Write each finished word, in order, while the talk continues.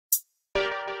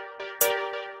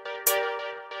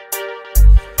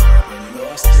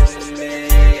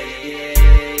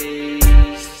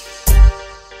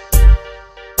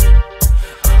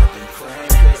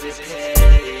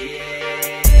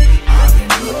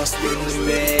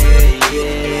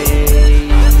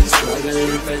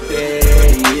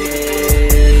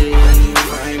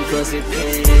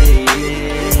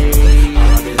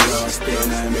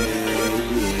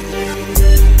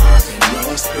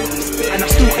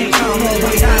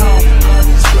long way down.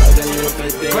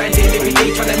 Grinding every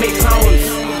day trying to make pounds.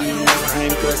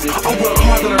 I work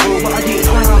hard on the road but I get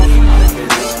proud.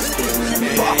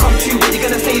 But I come to you, what you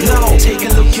gonna say now? Take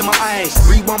a look in my eyes,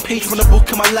 read one page from the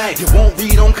book of my life. You won't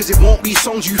read on cause it won't be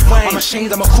songs you find. I'm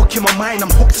ashamed, I'm a crook in my mind,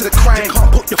 I'm hooked to the crime. You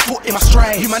can't put your foot in my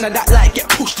stride. You man are that light, get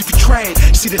pushed if you try.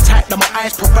 See the type that my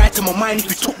eyes provide to my mind.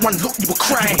 If you took one look, you would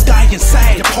cry. You would die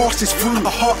inside, your past is through. A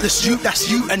heartless youth,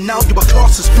 that's you, and now you are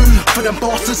classed as food. For them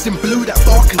bastards in blue that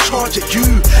bark and charge at you.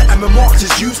 And remarked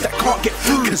as youths that can't get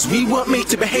through. Cause we weren't made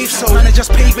to behave, so man are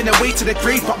just paving the way to the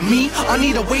grave. But me, I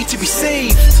need a way to be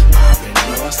saved.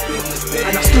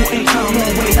 And I still ain't come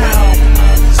long way down.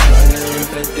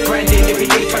 Grinding every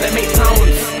day trying to make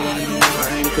pounds.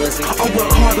 I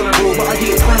work hard on the road but I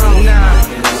get proud now.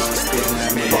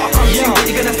 But I come to you, what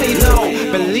you gonna say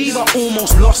now? Believe I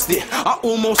almost lost it, I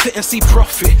almost didn't see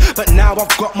profit. But now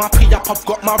I've got my P-up, I've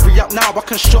got my re-up. Now I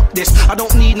can shop this, I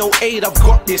don't need no aid, I've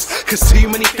got this. Cause too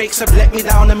many fakes have let me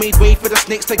down and made way for the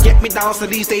snakes to get me down. So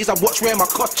these days I watch where my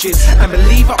clutch is. And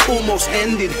believe I almost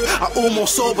ended, I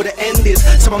almost saw where the end is.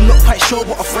 So I'm not quite sure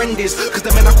what a friend is. Cause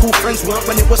the men I call friends weren't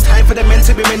when it was time for the men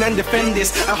to be men and defend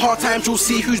this. At hard times you'll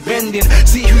see who's bending,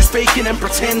 see who's faking and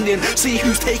pretending, see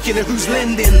who's taking and who's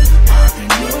lending.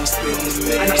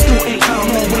 And I still ain't come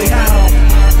long way down.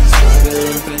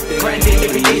 Grinding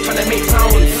every day trying to make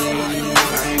pounds.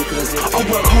 I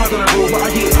work hard on the road but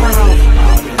I get proud.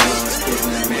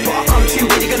 But I come to you,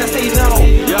 what you gonna say now?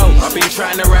 Yo, I've been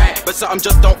trying to write, but something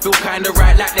just don't feel kinda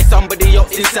right. Like there's somebody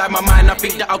else inside my mind. I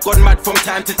think that I've gone mad from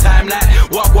time to time. Like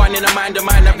what one in a mind of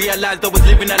mine, I realised I was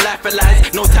living a life of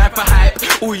lies. No time for hype.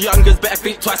 All youngers better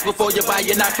think twice before you buy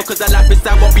your knife, because a life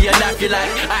inside won't be a knife you like.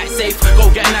 Alright, safe, go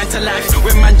get a 9 to life.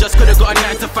 When man just could've got a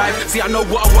 9 to 5. See, I know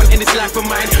what I want in this life of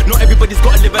mine. Not everybody's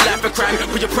gotta live a life of crime.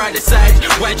 Put your pride aside.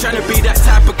 Why trying to be that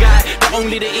type of guy that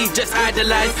only the E just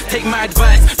idolize? Take my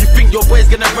advice. You think your boy's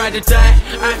gonna ride or die?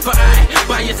 Eye for eye,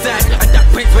 by your side. At that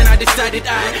point when I decided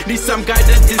I need some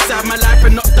guidance inside my life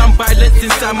and not done violence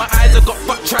inside my eyes. I got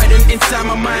buck trident inside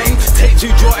my mind. Take 2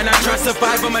 draw and I try to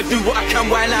survive. I'ma do what I can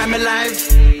while I'm alive.